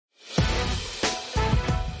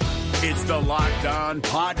It's the Locked On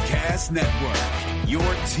Podcast Network, your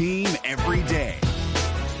team every day.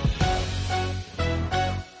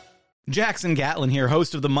 Jackson Gatlin here,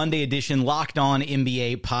 host of the Monday edition Locked On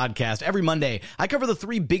NBA podcast. Every Monday, I cover the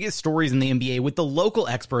three biggest stories in the NBA with the local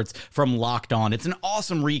experts from Locked On. It's an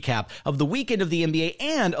awesome recap of the weekend of the NBA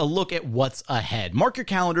and a look at what's ahead. Mark your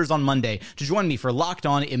calendars on Monday to join me for Locked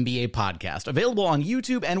On NBA podcast, available on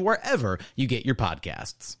YouTube and wherever you get your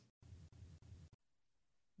podcasts.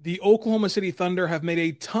 The Oklahoma City Thunder have made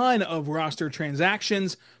a ton of roster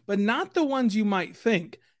transactions, but not the ones you might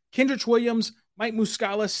think. Kenrich Williams, Mike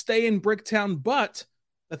Muscala stay in Bricktown, but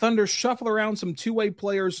the Thunder shuffle around some two-way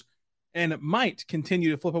players and might continue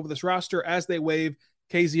to flip over this roster as they waive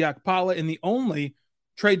KZ Okpala in the only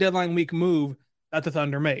trade deadline week move that the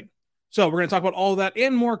Thunder made. So we're going to talk about all of that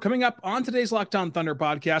and more coming up on today's Locked On Thunder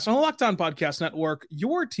podcast on the Locked On Podcast Network,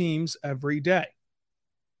 your teams every day.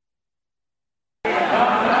 You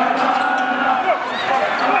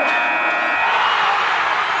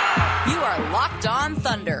are Locked On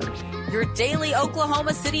Thunder, your daily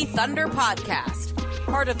Oklahoma City Thunder podcast.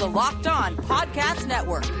 Part of the Locked On Podcast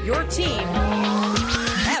Network, your team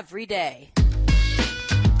every day.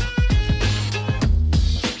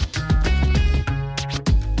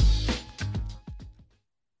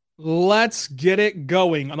 Let's get it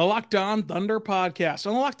going on the Locked On Thunder podcast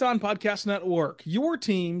on the Locked On Podcast Network, your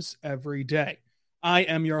teams every day. I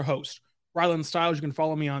am your host, Rylan Stiles. You can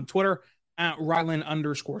follow me on Twitter at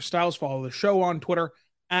Rylan_Stiles. Follow the show on Twitter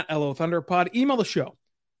at LOThunderPod. Email the show,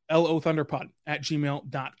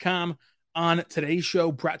 LOThunderPod@gmail.com. On today's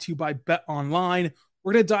show, brought to you by Bet Online,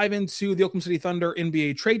 we're going to dive into the Oklahoma City Thunder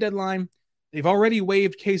NBA trade deadline. They've already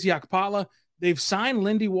waived KZ Okpala. They've signed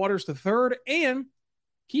Lindy Waters III and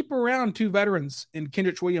keep around two veterans in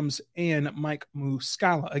Kenrich Williams and Mike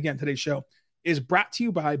Muscala. Again, today's show is brought to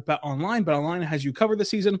you by Bet Online. Bet Online has you covered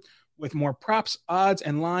this season with more props, odds,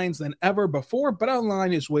 and lines than ever before. Bet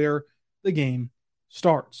Online is where the game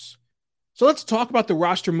starts. So let's talk about the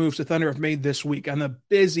roster moves the Thunder have made this week on the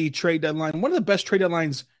busy trade deadline. One of the best trade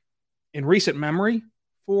deadlines in recent memory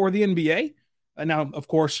for the NBA. Now, of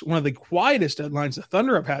course, one of the quietest deadlines the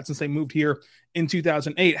Thunder have had since they moved here in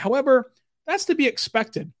 2008. However, that's to be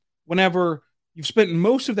expected whenever you've spent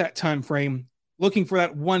most of that time frame looking for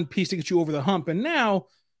that one piece to get you over the hump. And now,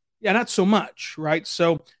 not so much, right?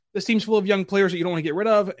 So this team's full of young players that you don't want to get rid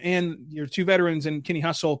of, and your two veterans in Kenny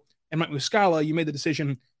Hustle and Mike Muscala, you made the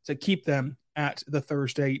decision to keep them at the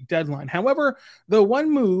Thursday deadline. However, the one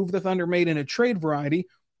move the Thunder made in a trade variety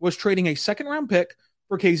was trading a second-round pick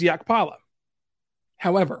for KZ Okpala.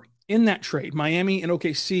 However, in that trade, Miami and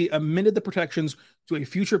OKC amended the protections to a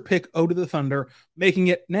future pick owed to the Thunder, making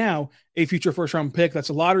it now a future first-round pick that's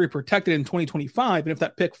lottery protected in 2025. And if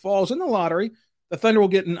that pick falls in the lottery, the Thunder will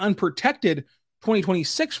get an unprotected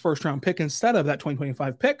 2026 first-round pick instead of that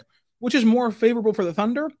 2025 pick, which is more favorable for the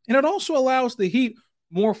Thunder. And it also allows the Heat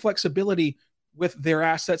more flexibility with their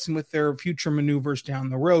assets and with their future maneuvers down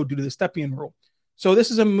the road due to the Stepien rule. So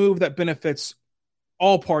this is a move that benefits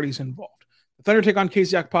all parties involved. The Thunder take on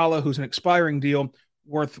KZ Okpala, who's an expiring deal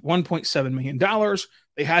worth $1.7 million.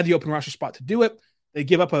 They had the open roster spot to do it. They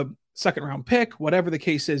give up a second-round pick, whatever the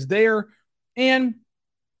case is there, and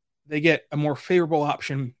they get a more favorable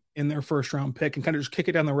option in their first-round pick and kind of just kick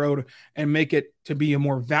it down the road and make it to be a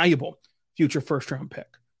more valuable future first-round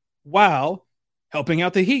pick while helping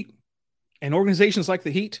out the Heat. And organizations like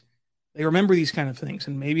the Heat, they remember these kind of things.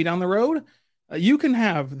 And maybe down the road, you can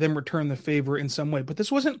have them return the favor in some way. But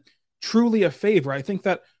this wasn't truly a favor. I think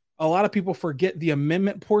that a lot of people forget the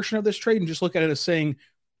amendment portion of this trade and just look at it as saying,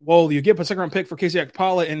 well, you give a second-round pick for KZ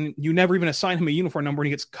Okpala and you never even assign him a uniform number and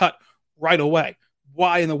he gets cut right away.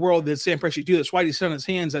 Why in the world did Sam Presti do this? Why did he sit on his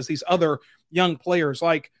hands as these other young players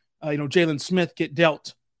like, Jalen Smith get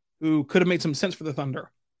dealt, who could have made some sense for the Thunder?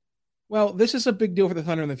 Well, this is a big deal for the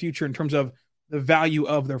Thunder in the future in terms of the value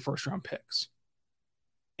of their first-round picks.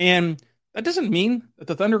 And that doesn't mean that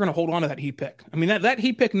the Thunder are going to hold on to that Heat pick. I mean, that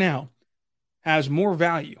Heat pick now has more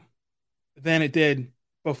value than it did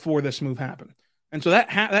before this move happened. And so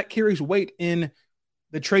that carries weight in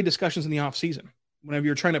the trade discussions in the offseason. Whenever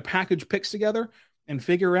you're trying to package picks together and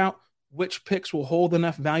figure out which picks will hold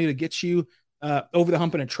enough value to get you over the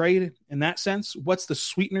hump in a trade, in that sense, what's the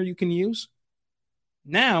sweetener you can use?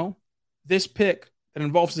 Now, this pick that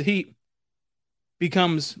involves the Heat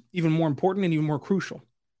becomes even more important and even more crucial.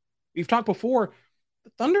 We've talked before,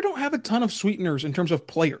 the Thunder don't have a ton of sweeteners in terms of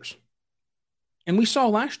players. And we saw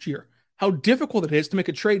last year how difficult it is to make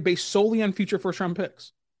a trade based solely on future first-round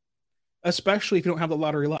picks, especially if you don't have the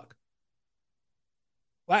lottery luck.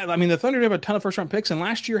 I mean, the Thunder have a ton of first-round picks, and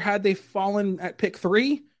last year, had they fallen at pick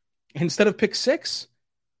 3 instead of pick 6,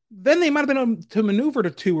 then they might have been able to maneuver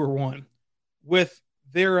to 2 or 1 with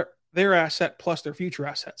their asset plus their future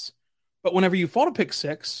assets. But whenever you fall to pick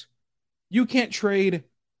 6, you can't trade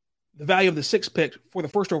the value of the 6th pick for the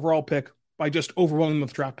first overall pick by just overwhelming them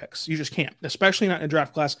with draft picks. You just can't, especially not in a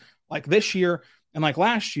draft class like this year and like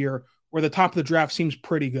last year, where the top of the draft seems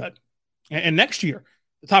pretty good. And next year,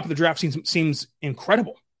 the top of the draft seems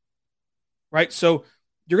incredible, right? So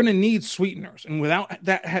you're going to need sweeteners. And without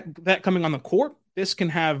that coming on the court, this can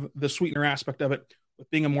have the sweetener aspect of it with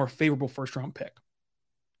being a more favorable first-round pick.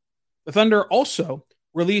 The Thunder also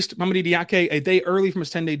released Mamadi Diakye a day early from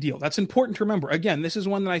his 10-day deal. That's important to remember. Again, this is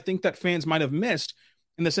one that I think that fans might have missed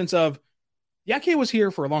in the sense of Diakye was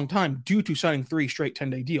here for a long time due to signing 3 straight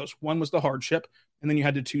 10-day deals. One was the hardship, and then you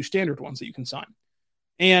had the 2 standard ones that you can sign.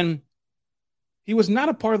 And he was not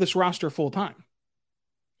a part of this roster full-time.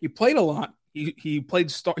 He played a lot. He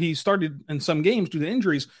started in some games due to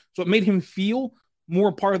injuries, so it made him feel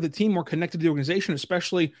more part of the team, more connected to the organization,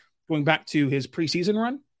 especially going back to his preseason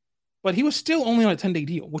run. But he was still only on a 10-day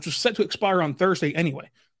deal, which was set to expire on Thursday anyway.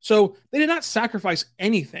 So they did not sacrifice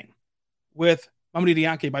anything with Mamadi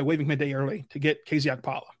Diakye by waiving midday early to get KZ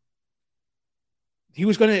Okpala. He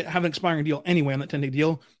was going to have an expiring deal anyway on that 10-day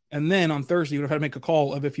deal. And then on Thursday, you would have had to make a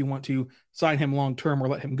call of if you want to sign him long-term or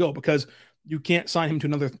let him go, because you can't sign him to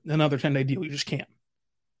another 10-day deal. You just can't.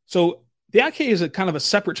 So Diakye is a kind of a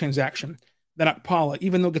separate transaction than Okpala,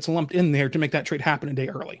 even though it gets lumped in there to make that trade happen a day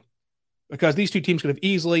early. Because these two teams could have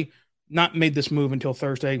easily not made this move until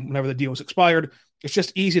Thursday, whenever the deal was expired. It's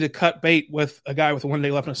just easy to cut bait with a guy with 1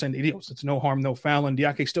 day left on a 10-day deal. So it's no harm, no foul, and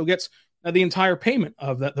Diakye still gets the entire payment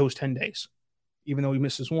of those 10 days, even though he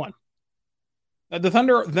misses one. The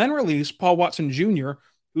Thunder then released Paul Watson Jr.,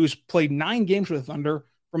 who's played 9 games for the Thunder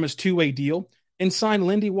from his 2-way deal, and signed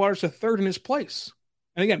Lindy Waters III in his place.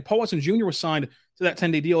 And again, Paul Watson Jr. was signed to that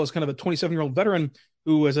 10-day deal as kind of a 27-year-old veteran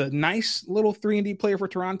who was a nice little 3-and-D player for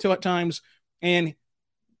Toronto at times, and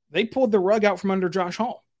they pulled the rug out from under Josh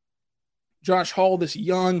Hall. Josh Hall, this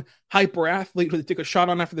young, hyper athlete who they took a shot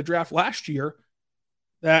on after the draft last year,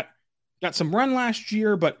 that got some run last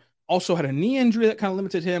year, but also had a knee injury that kind of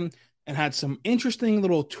limited him and had some interesting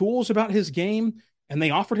little tools about his game. And they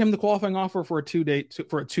offered him the qualifying offer for a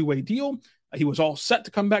 2-way deal. He was all set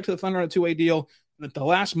to come back to the Thunder on a 2-way deal. And at the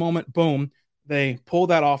last moment, boom, they pull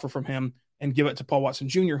that offer from him and give it to Paul Watson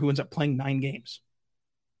Jr., who ends up playing 9 games.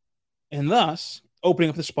 And thus opening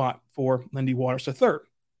up the spot for Lindy Waters III.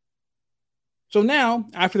 So now,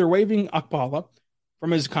 after they're waiving Okpala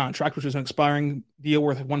from his contract, which is an expiring deal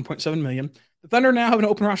worth $1.7 million, the Thunder now have an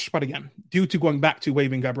open roster spot again, due to going back to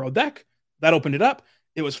waiving Gabriel Deck. That opened it up.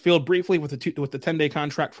 It was filled briefly with the 10-day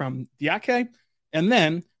contract from Diakye, and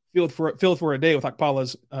then filled for a day with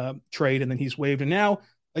Okpala's trade, and then he's waived. And now,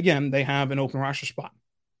 again, they have an open roster spot.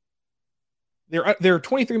 They're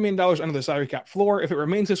 $23 million under the salary cap floor. If it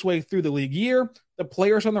remains this way through the league year, the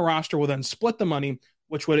players on the roster will then split the money,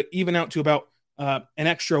 which would even out to about an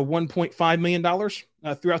extra $1.5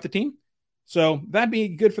 million throughout the team. So that'd be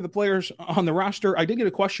good for the players on the roster. I did get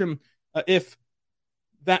a question if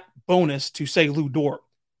that bonus to, say, Lou Dort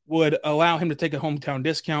would allow him to take a hometown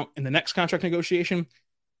discount in the next contract negotiation.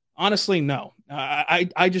 Honestly, no.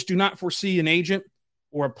 I just do not foresee an agent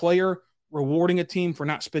or a player rewarding a team for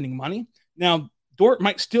not spending money. Now, Dort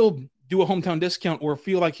might still do a hometown discount or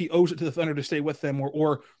feel like he owes it to the Thunder to stay with them,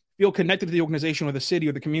 or feel connected to the organization or the city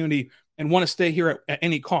or the community and want to stay here at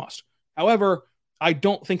any cost. However, I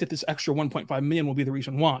don't think that this extra $1.5 million will be the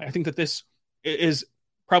reason why. I think that this is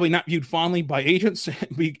probably not viewed fondly by agents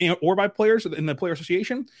or by players in the player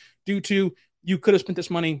association, due to you could have spent this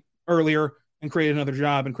money earlier and created another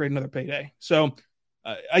job and created another payday. So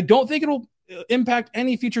I don't think it'll impact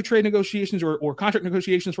any future trade negotiations or contract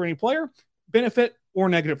negotiations for any player, benefit or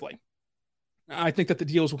negatively. I think that the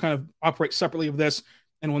deals will kind of operate separately of this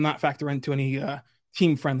and will not factor into any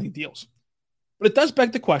team-friendly deals. But it does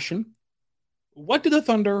beg the question, what do the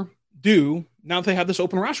Thunder do now that they have this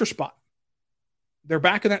open roster spot? They're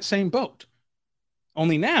back in that same boat.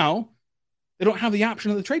 Only now, they don't have the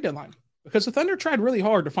option of the trade deadline, because the Thunder tried really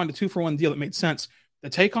hard to find a 2-for-1 deal that made sense to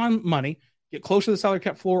take on money, get close to the salary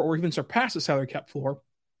cap floor, or even surpass the salary cap floor,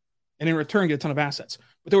 and in return get a ton of assets.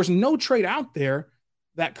 But there was no trade out there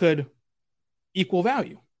that could equal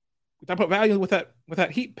value. We talked about value with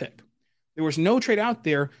that Heat pick. There was no trade out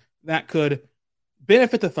there that could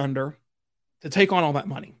benefit the Thunder to take on all that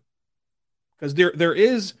money, because there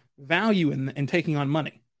is value in taking on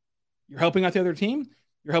money. You're helping out the other team.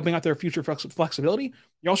 You're helping out their future flexibility.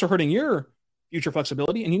 You're also hurting your future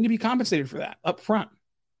flexibility, and you need to be compensated for that up front.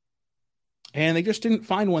 And they just didn't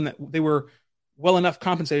find one that they were well enough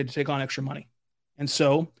compensated to take on extra money. And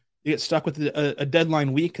so you get stuck with a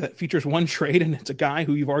deadline week that features one trade, and it's a guy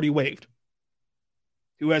who you've already waived,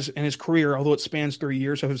 who has in his career, although it spans 3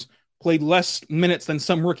 years, has played less minutes than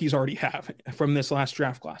some rookies already have from this last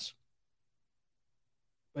draft class.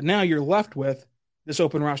 But now you're left with this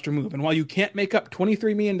open roster move. And while you can't make up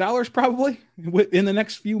 $23 million probably in the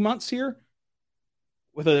next few months here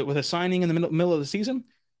with a signing in the middle of the season,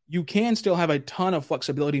 you can still have a ton of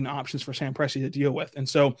flexibility and options for Sam Presti to deal with. And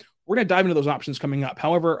so we're going to dive into those options coming up.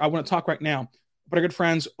 However, I want to talk right now about our good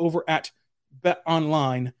friends over at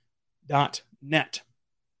betonline.net.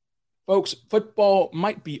 Folks, football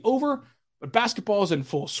might be over, but basketball is in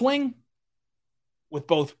full swing with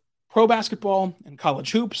both pro basketball and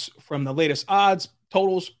college hoops. From the latest odds,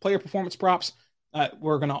 totals, player performance props,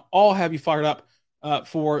 we're going to all have you fired up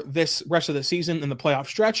for this rest of the season and the playoff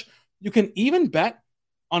stretch. You can even bet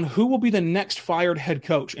on who will be the next fired head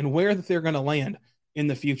coach and where that they're going to land in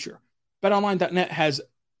the future. BetOnline.net has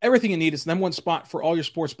everything you need. It's the number one spot for all your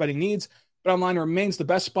sports betting needs. BetOnline remains the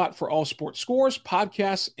best spot for all sports scores,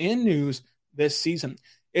 podcasts, and news this season.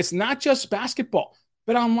 It's not just basketball.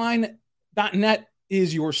 BetOnline.net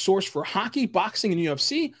is your source for hockey, boxing, and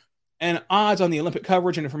UFC, and odds on the Olympic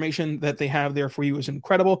coverage and information that they have there for you is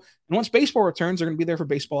incredible. And once baseball returns, they're going to be there for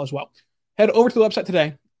baseball as well. Head over to the website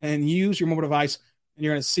today and use your mobile device, and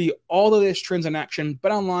you're going to see all of this trends in action.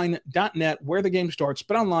 BetOnline.net, where the game starts.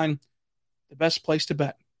 BetOnline, the best place to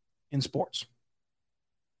bet in sports.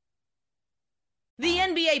 The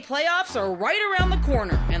NBA playoffs are right around the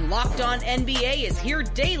corner, and Locked On NBA is here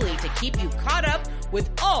daily to keep you caught up with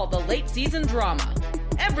all the late season drama.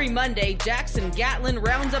 Every Monday, Jackson Gatlin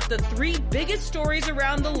rounds up the 3 biggest stories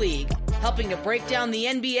around the league, helping to break down the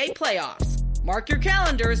NBA playoffs. Mark your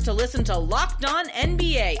calendars to listen to Locked On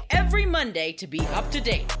NBA every Monday to be up to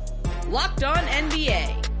date. Locked On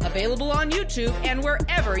NBA, available on YouTube and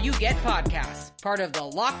wherever you get podcasts. Part of the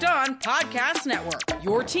Locked On Podcast Network,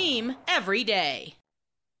 your team every day.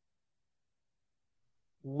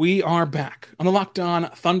 We are back on the Locked On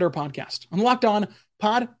Thunder podcast, on the Locked On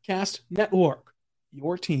Podcast Network,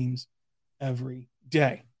 your teams every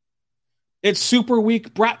day. It's Super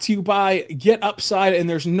Week, brought to you by Get Upside, and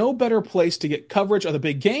there's no better place to get coverage of the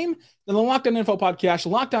big game than the Locked On NFL podcast,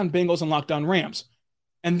 Locked On Bengals and Locked On Rams.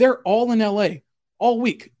 And they're all in LA all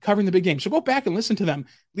week covering the big game. So go back and listen to them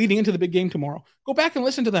leading into the big game tomorrow. Go back and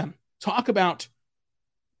listen to them talk about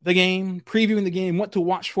the game, previewing the game, what to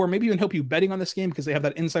watch for, maybe even help you betting on this game because they have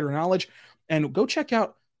that insider knowledge. And go check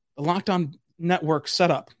out the Locked On Network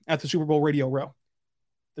setup at the Super Bowl Radio Row.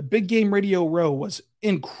 The Big Game Radio Row was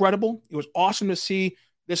incredible. It was awesome to see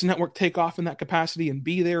this network take off in that capacity and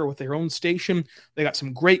be there with their own station. They got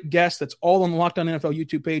some great guests. That's all on the Locked On NFL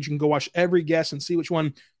YouTube page. You can go watch every guest and see which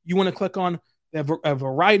one you want to click on. They have a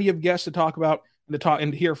variety of guests to talk about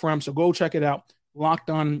and to hear from. So go check it out. Locked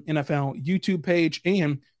On NFL YouTube page,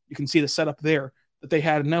 and you can see the setup there that they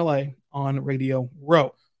had in LA on Radio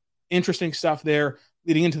Row. Interesting stuff there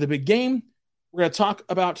leading into the big game. We're going to talk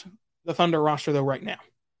about the Thunder roster, though, right now.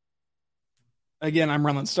 Again, I'm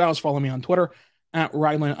Ryland Styles. Follow me on Twitter at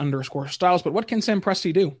Ryland_Styles. But what can Sam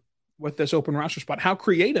Presti do with this open roster spot? How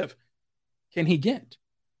creative can he get?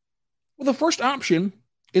 Well, the first option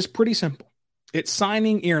is pretty simple. It's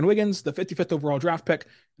signing Aaron Wiggins, the 55th overall draft pick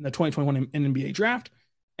in the 2021 NBA draft,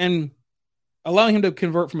 and allowing him to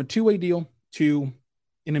convert from a two-way deal to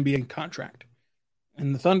an NBA contract.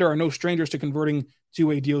 And the Thunder are no strangers to converting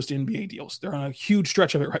two-way deals to NBA deals. They're on a huge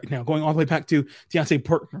stretch of it right now, going all the way back to Deontay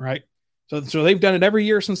Burton, right? So they've done it every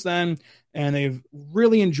year since then, and they've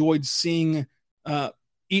really enjoyed seeing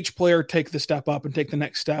each player take the step up and take the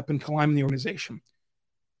next step and climb the organization.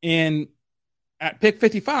 And at pick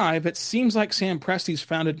 55, it seems like Sam Presti's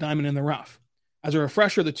found a diamond in the rough. As a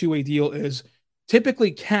refresher, the two-way deal is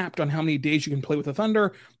typically capped on how many days you can play with the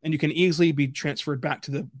Thunder, and you can easily be transferred back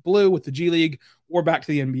to the Blue with the G League or back to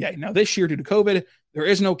the NBA. Now, this year, due to COVID, there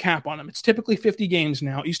is no cap on them. It's typically 50 games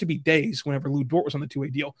now. It used to be days whenever Lou Dort was on the two-way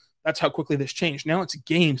deal. That's how quickly this changed. Now it's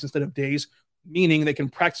games instead of days, meaning they can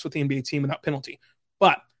practice with the NBA team without penalty.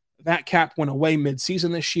 But that cap went away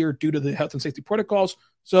mid-season this year due to the health and safety protocols.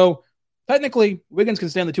 So technically, Wiggins can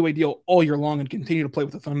stay on the two-way deal all year long and continue to play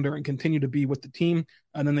with the Thunder and continue to be with the team,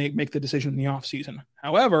 and then they make the decision in the offseason.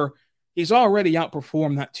 However, he's already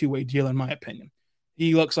outperformed that two-way deal, in my opinion.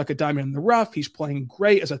 He looks like a diamond in the rough. He's playing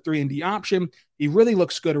great as a 3-and-D option. He really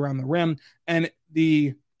looks good around the rim, and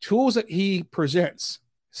the tools that he presents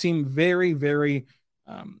seem very, very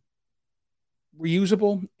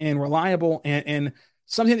reusable and reliable and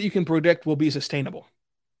something that you can predict will be sustainable.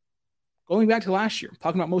 Going back to last year,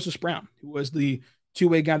 talking about Moses Brown, who was the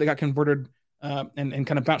two-way guy that got converted and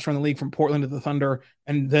kind of bounced around the league from Portland to the Thunder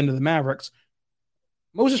and then to the Mavericks.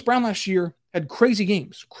 Moses Brown last year had crazy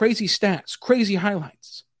games, crazy stats, crazy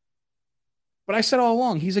highlights. But I said all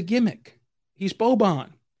along, he's a gimmick. He's Boban.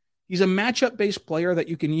 He's a matchup-based player that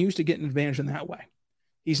you can use to get an advantage in that way.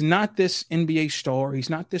 He's not this NBA star. He's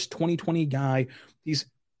not this 2020 guy. He's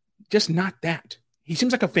just not that. He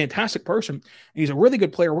seems like a fantastic person, and he's a really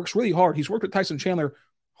good player, works really hard. He's worked with Tyson Chandler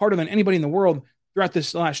harder than anybody in the world throughout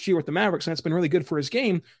this last year with the Mavericks, and that's been really good for his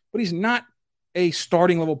game, but he's not a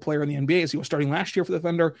starting level player in the NBA as he was starting last year for the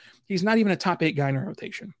Thunder. He's not even a top 8 guy in a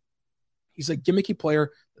rotation. He's a gimmicky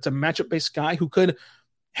player that's a matchup-based guy who could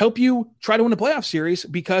help you try to win a playoff series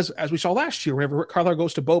because, as we saw last year, whenever Rick Carlisle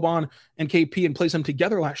goes to Boban and KP and plays them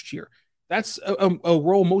together last year, that's a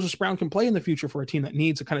role Moses Brown can play in the future for a team that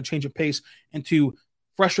needs a kind of change of pace and to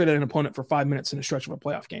frustrate an opponent for 5 minutes in a stretch of a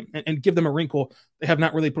playoff game and give them a wrinkle they have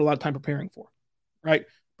not really put a lot of time preparing for, right?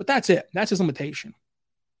 But that's it. That's his limitation.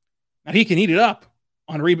 Now, he can eat it up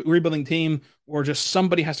on a rebuilding team where just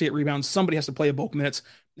somebody has to get rebounds, somebody has to play a bulk minutes,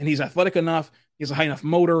 and he's athletic enough, he has a high enough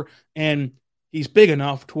motor, and he's big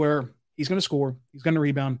enough to where he's going to score, he's going to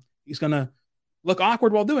rebound, he's going to look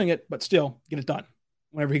awkward while doing it, but still get it done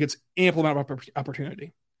whenever he gets ample amount of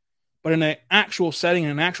opportunity. But in an actual setting, in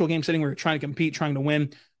an actual game setting where you're trying to compete, trying to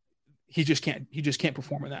win, he just can't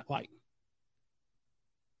perform in that light.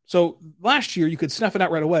 So last year, you could snuff it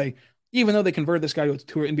out right away. Even though they converted this guy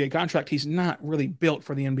to an NBA contract, he's not really built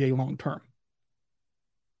for the NBA long term.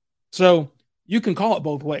 So you can call it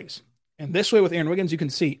both ways. And this way with Aaron Wiggins, you can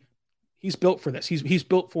see he's built for this. He's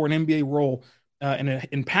built for an NBA role, and an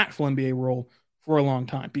impactful NBA role for a long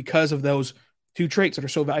time because of those two traits that are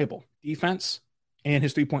so valuable, defense and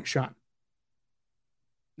his three-point shot.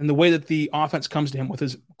 And the way that the offense comes to him with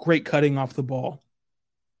his great cutting off the ball.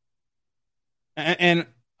 And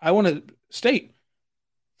I want to state,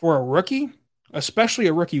 for a rookie, especially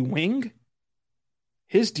a rookie wing,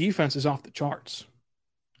 his defense is off the charts.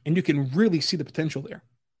 And you can really see the potential there.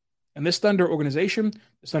 And this Thunder organization,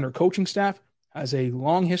 this Thunder coaching staff, has a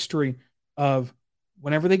long history of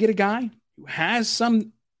whenever they get a guy who has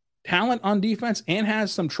some talent on defense and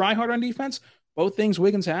has some try hard on defense, both things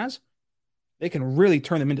Wiggins has, they can really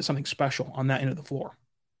turn them into something special on that end of the floor.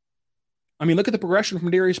 I mean, look at the progression from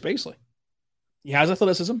Darius Baisley. He has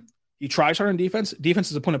athleticism. He tries hard on defense. Defense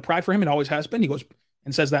is a point of pride for him. It always has been. He goes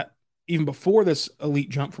and says that even before this elite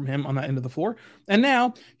jump from him on that end of the floor. And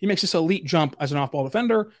now he makes this elite jump as an off-ball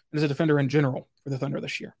defender and as a defender in general for the Thunder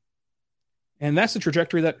this year. And that's the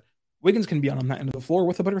trajectory that Wiggins can be on that end of the floor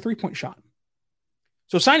with a better three-point shot.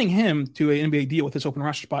 So signing him to an NBA deal with this open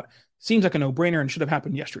roster spot seems like a no-brainer and should have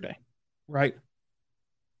happened yesterday, right?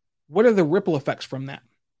 What are the ripple effects from that?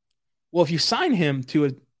 Well, if you sign him to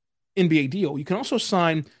an NBA deal, you can also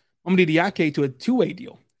sign Mamadi Diake to a two-way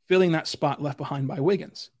deal, filling that spot left behind by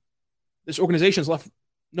Wiggins. This organization has left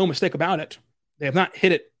no mistake about it. They have not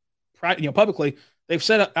hit it publicly. They've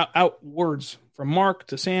said out words from Mark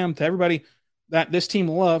to Sam to everybody that this team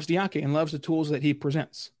loves Diake and loves the tools that he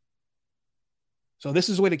presents. So this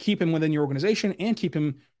is a way to keep him within your organization and keep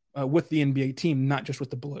him with the NBA team, not just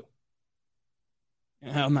with the blue.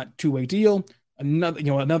 And on that two-way deal,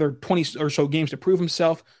 another 20 or so games to prove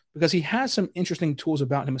himself, because he has some interesting tools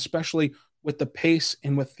about him, especially with the pace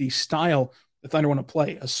and with the style the Thunder want to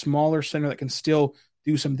play, a smaller center that can still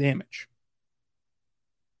do some damage.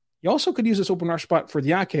 You also could use this open rush spot for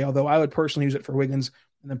Diake, although I would personally use it for Wiggins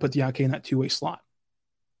and then put Diake in that two-way slot.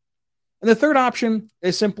 And the third option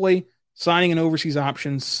is simply signing an overseas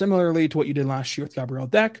option, similarly to what you did last year with Gabriel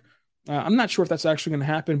Deck. I'm not sure if that's actually going to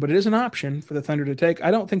happen, but it is an option for the Thunder to take.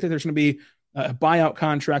 I don't think that there's going to be a buyout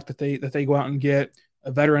contract that they go out and get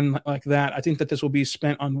a veteran like that. I think that this will be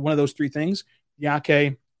spent on one of those three things: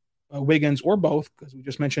 Diake, Wiggins, or both, because we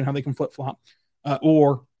just mentioned how they can flip-flop,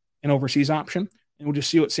 or an overseas option. And we'll just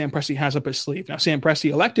see what Sam Presti has up his sleeve. Now, Sam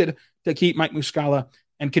Presti elected to keep Mike Muscala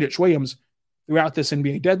and Kenrich Williams throughout this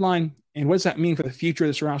NBA deadline. And what does that mean for the future of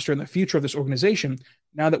this roster and the future of this organization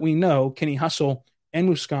now that we know Kenny Hustle and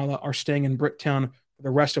Muscala are staying in Bricktown for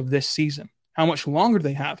the rest of this season? How much longer do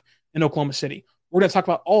they have in Oklahoma City? We're going to talk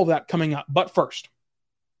about all of that coming up. But first,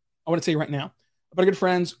 I want to tell you right now about our good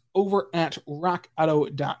friends over at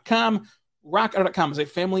rockauto.com. RockAuto.com is a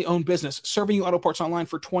family-owned business serving you auto parts online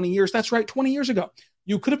for 20 years. That's right, 20 years ago.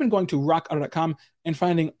 You could have been going to RockAuto.com and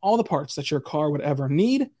finding all the parts that your car would ever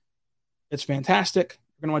need. It's fantastic.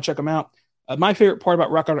 You're going to want to check them out. My favorite part about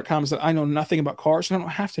RockAuto.com is that I know nothing about cars, and I don't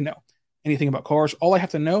have to know anything about cars. All I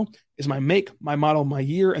have to know is my make, my model, my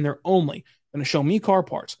year, and they're only going to show me car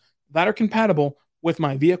parts that are compatible with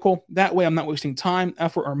my vehicle. That way I'm not wasting time,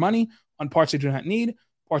 effort, or money on parts I do not need,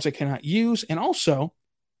 parts I cannot use, and also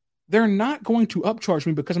they're not going to upcharge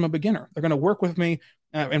me because I'm a beginner. They're going to work with me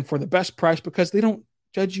and for the best price because they don't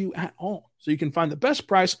judge you at all. So you can find the best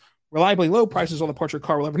price, reliably low prices, all the parts your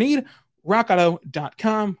car will ever need.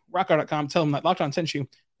 RockAuto.com. RockAuto.com. Tell them that Locked On sent you.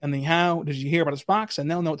 And the how did you hear about this box? And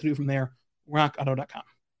they'll know what to do from there. RockAuto.com.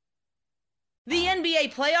 The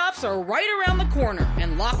NBA playoffs are right around the corner,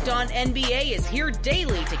 and Locked On NBA is here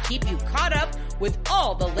daily to keep you caught up with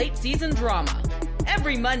all the late season drama.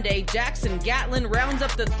 Every Monday, Jackson Gatlin rounds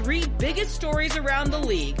up the 3 biggest stories around the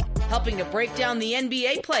league, helping to break down the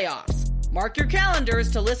NBA playoffs. Mark your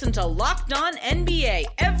calendars to listen to Locked On NBA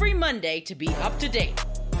every Monday to be up to date.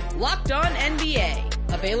 Locked On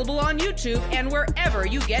NBA, available on YouTube and wherever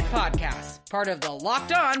you get podcasts. Part of the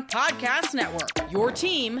Locked On Podcast Network, your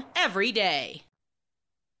team every day.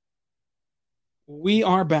 We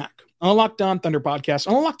are back on the Locked On Thunder podcast,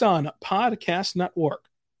 on the Locked On Podcast Network,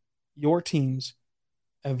 your teams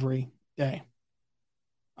every day.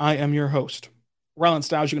 I am your host, Rylan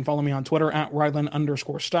Stiles. You can follow me on Twitter at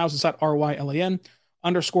Rylan_Stiles. It's at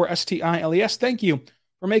RYLAN_STILES. Thank you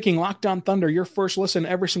for making Locked On Thunder your first listen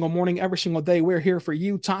every single morning, every single day. We're here for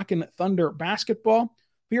you talking Thunder basketball.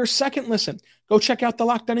 For your second listen, go check out the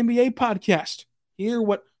Locked On NBA podcast. Hear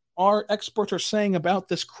what our experts are saying about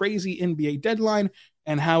this crazy NBA deadline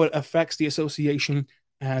and how it affects the association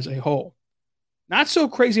as a whole. Not so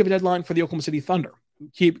crazy of a deadline for the Oklahoma City Thunder, who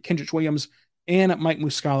keep Kenrich Williams and Mike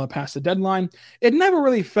Muscala past the deadline. It never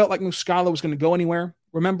really felt like Muscala was going to go anywhere.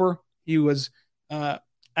 Remember, he was out,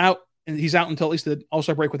 and he's out until at least the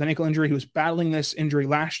All-Star break with an ankle injury. He was battling this injury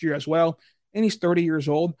last year as well, and he's 30 years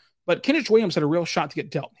old. But Kenrich Williams had a real shot to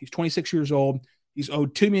get dealt. He's 26 years old. He's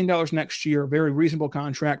owed $2 million next year, a very reasonable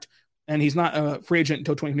contract, and he's not a free agent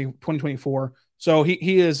until 2024. So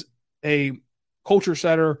he is a culture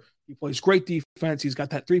setter. He plays great defense. He's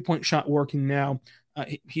got that three-point shot working now.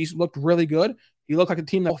 He's looked really good. He looked like a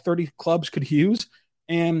team that all 30 clubs could use,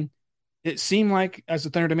 and it seemed like, as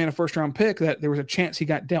the Thunder demand a first-round pick, that there was a chance he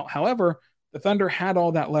got dealt. However, the Thunder had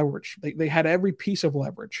all that leverage. They had every piece of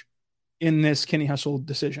leverage in this Kenny Hustle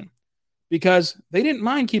decision because they didn't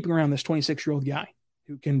mind keeping around this 26-year-old guy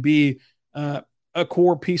who can be a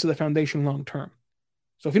core piece of the foundation long-term.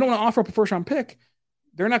 So if you don't want to offer up a first-round pick,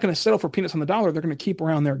 they're not going to settle for peanuts on the dollar. They're going to keep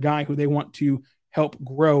around their guy who they want to help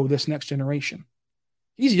grow this next generation.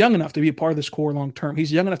 He's young enough to be a part of this core long-term.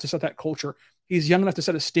 He's young enough to set that culture. He's young enough to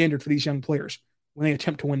set a standard for these young players when they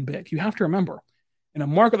attempt to win big. You have to remember, in a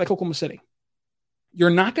market like Oklahoma City,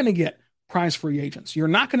 you're not going to get prize free agents. You're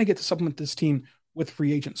not going to get to supplement this team with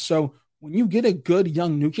free agents. So when you get a good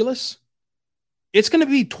young nucleus, it's going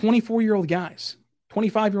to be 24-year-old guys,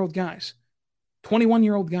 25-year-old guys,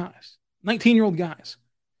 21-year-old guys, 19-year-old guys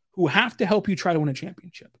who have to help you try to win a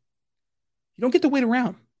championship. You don't get to wait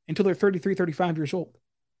around until they're 33, 35 years old.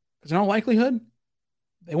 Because in all likelihood,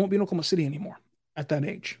 they won't be in Oklahoma City anymore at that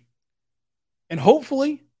age. And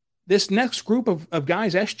hopefully, this next group of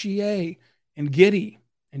guys, SGA and Giddey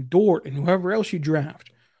and Dort and whoever else you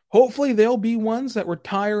draft, hopefully they'll be ones that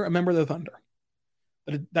retire a member of the Thunder,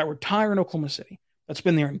 that retire in Oklahoma City, that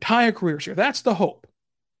spend their entire careers here. That's the hope.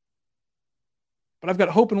 But I've got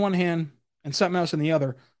hope in one hand and something else in the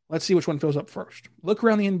other. Let's see which one fills up first. Look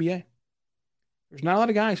around the NBA. There's not a lot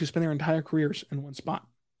of guys who spend their entire careers in one spot,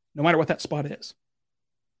 no matter what that spot is.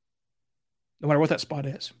 No matter what that spot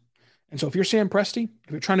is. And so if you're Sam Presti,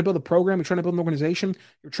 if you're trying to build a program, you're trying to build an organization,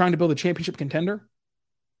 you're trying to build a championship contender,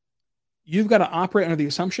 you've got to operate under the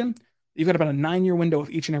assumption that you've got about a 9-year window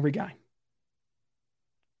with each and every guy.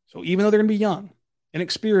 So even though they're going to be young,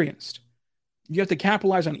 inexperienced, you have to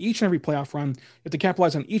capitalize on each and every playoff run. You have to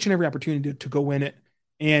capitalize on each and every opportunity to go win it.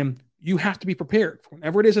 And you have to be prepared for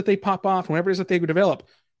whenever it is that they pop off, whenever it is that they develop,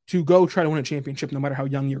 to go try to win a championship, no matter how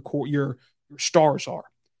young your stars are.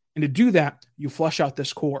 And to do that, you flush out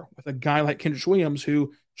this core with a guy like Kenrich Williams,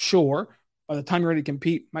 who, sure, by the time you're ready to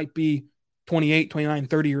compete, might be 28, 29,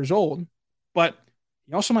 30 years old, but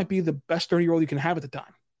he also might be the best 30-year-old you can have at the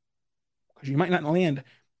time, because you might not land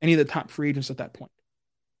any of the top free agents at that point.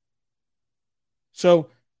 So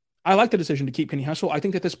I like the decision to keep Kenny Hustle. I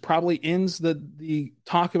think that this probably ends the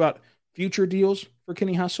talk about future deals for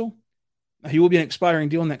Kenny Hustle. He will be an expiring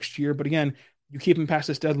deal next year, but again, you keep him past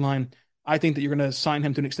this deadline, I think that you're going to sign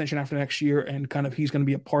him to an extension after next year, and kind of he's going to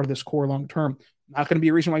be a part of this core long term. Not going to be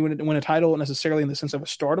a reason why you win a title necessarily in the sense of a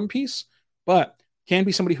stardom piece, but can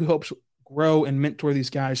be somebody who helps grow and mentor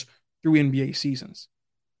these guys through NBA seasons.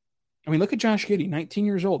 I mean, look at Josh Giddey, 19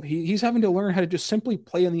 years old. He's having to learn how to just simply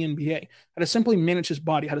play in the NBA, how to simply manage his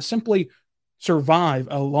body, how to simply survive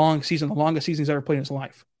a long season, the longest season he's ever played in his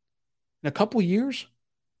life. In a couple years,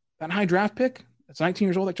 that high draft pick that's 19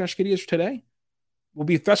 years old like Josh Giddey is today will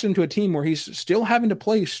be thrust into a team where he's still having to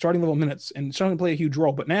play starting level minutes and starting to play a huge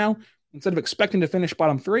role. But now Instead of expecting to finish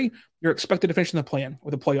bottom 3, you're expected to finish in the play-in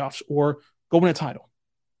or the playoffs or go win a title.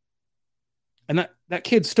 And that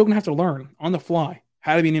kid's still going to have to learn on the fly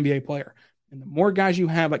how to be an NBA player. And the more guys you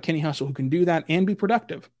have like Kenny Hustle who can do that and be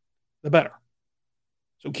productive, the better.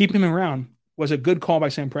 So keeping him around was a good call by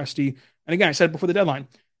Sam Presti. And again, I said before the deadline,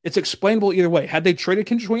 it's explainable either way. Had they traded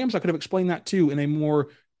Kenrich Williams, I could have explained that too in a more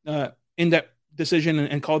in-depth decision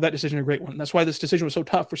and called that decision a great one. That's why this decision was so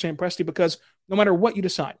tough for Sam Presti, because no matter what you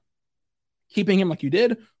decide, keeping him like you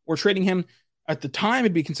did or trading him at the time,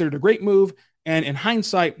 it'd be considered a great move. And in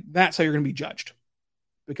hindsight, that's how you're going to be judged.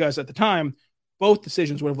 Because at the time, both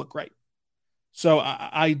decisions would have looked great. So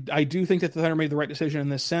I do think that the Thunder made the right decision in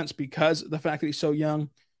this sense because of the fact that he's so young.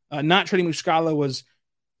 Not trading Muscala was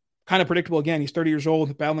kind of predictable. Again, he's 30 years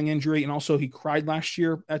old, battling injury, and also he cried last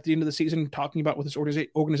year at the end of the season talking about what this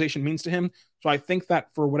organization means to him. So I think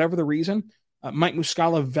that for whatever the reason, Mike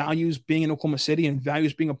Muscala values being in Oklahoma City and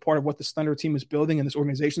values being a part of what this Thunder team is building and this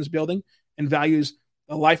organization is building, and values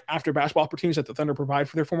the life after basketball opportunities that the Thunder provide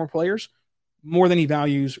for their former players more than he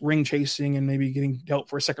values ring chasing and maybe getting dealt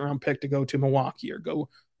for a second-round pick to go to Milwaukee or go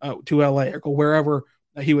to LA or go wherever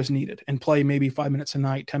he was needed and play maybe 5 minutes a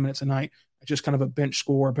night, 10 minutes a night, just kind of a bench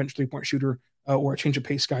scorer, bench three-point shooter, or a change of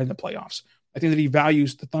pace guy in the playoffs. I think that he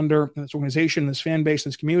values the Thunder and this organization, this fan base,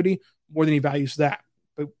 this community more than he values that,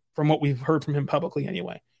 but from what we've heard from him publicly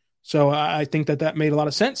anyway. So I think that made a lot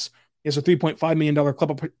of sense. He has a $3.5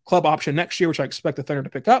 million club option next year, which I expect the Thunder to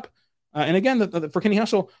pick up. And again, for Kenny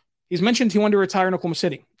Hustle, he's mentioned he wanted to retire in Oklahoma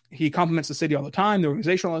City. He compliments the city all the time, the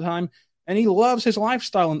organization all the time, and he loves his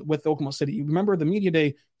lifestyle with Oklahoma City. You remember the media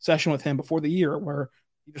day session with him before the year where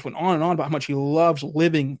he just went on and on about how much he loves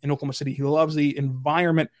living in Oklahoma City. He loves the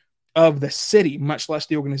environment of the city, much less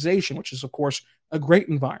the organization, which is, of course, a great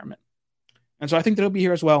environment. And so I think that he'll be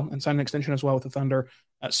here as well and sign an extension as well with the Thunder.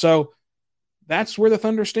 So that's where the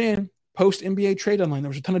Thunder stand post-NBA trade deadline. There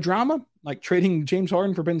was a ton of drama, like trading James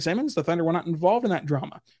Harden for Ben Simmons. The Thunder were not involved in that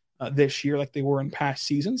drama this year like they were in past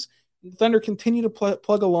seasons. The Thunder continue to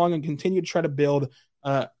plug along and continue to try to build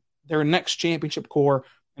their next championship core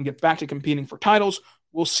and get back to competing for titles.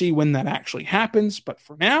 We'll see when that actually happens. But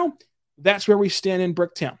for now, that's where we stand in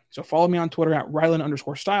Bricktown. So follow me on Twitter at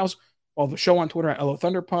Ryland_Styles. Follow the show on Twitter at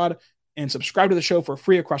LOThunderPod. And subscribe to the show for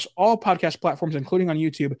free across all podcast platforms, including on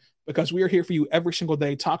YouTube, because we are here for you every single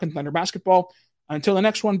day talking Thunder basketball. Until the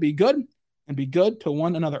next one, be good and be good to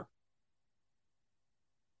one another.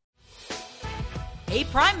 Hey,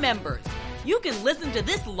 Prime members, you can listen to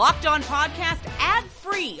this Locked On podcast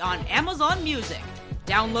ad-free on Amazon Music.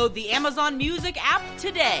 Download the Amazon Music app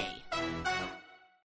today.